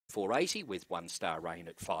$4.80 with 1 Star Rain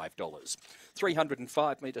at $5.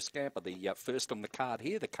 305 metre scamper, the first on the card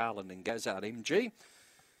here, the Carlin and Gazard MG.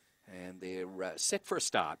 And they're set for a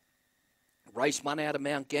start. Race 1 out of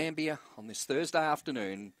Mount Gambier on this Thursday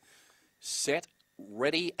afternoon. Set,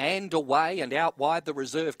 ready and away, and out wide the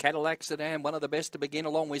reserve Cadillac Sedan, one of the best to begin,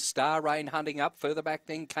 along with Star Rain hunting up. Further back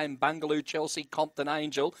then came Bungaloo Chelsea, Compton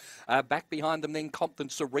Angel. Back behind them then Compton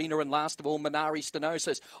Serena, and last of all Minari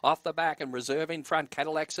Stenosis off the back, and reserve in front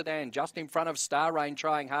Cadillac Sedan just in front of Star Rain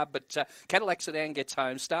trying hard, but Cadillac Sedan gets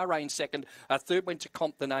home. Star Rain second, third went to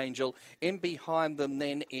Compton Angel. In behind them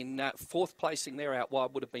then in fourth placing there out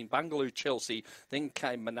wide would have been Bungaloo Chelsea. Then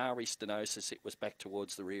came Minari Stenosis. It was back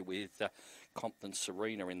towards the rear with Compton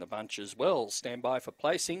Serena in the bunch as well. Stand by for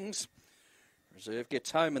placings. Reserve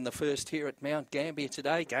gets home in the first here at Mount Gambier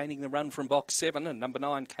today, gaining the run from box 7, and number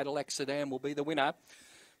 9 Cadillac Sedan will be the winner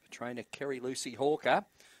for trainer Kerry Lucy Hawker.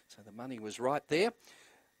 So the money was right there.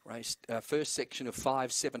 Raced first section of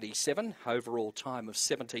 5:77, overall time of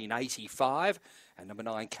 17:85, and number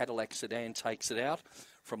 9 Cadillac Sedan takes it out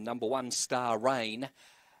from number 1 Star Rain,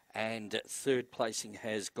 and third placing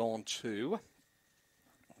has gone to,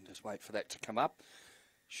 just wait for that to come up.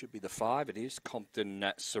 Should be the 5. It is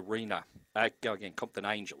Compton Serena. Go again, Compton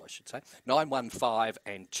Angel, I should say. 915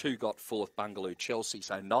 and 2 got fourth, Bungaloo Chelsea.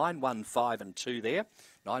 So 915 and 2 there.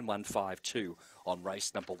 9152 on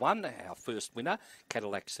race number 1. Our first winner,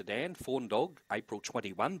 Cadillac Sedan, Fawn Dog, April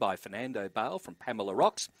 21 by Fernando Bale from Pamela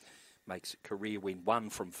Rocks. Makes a career win 1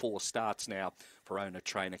 from 4 starts now for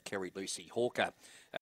owner-trainer Kerry Lucy Hawker.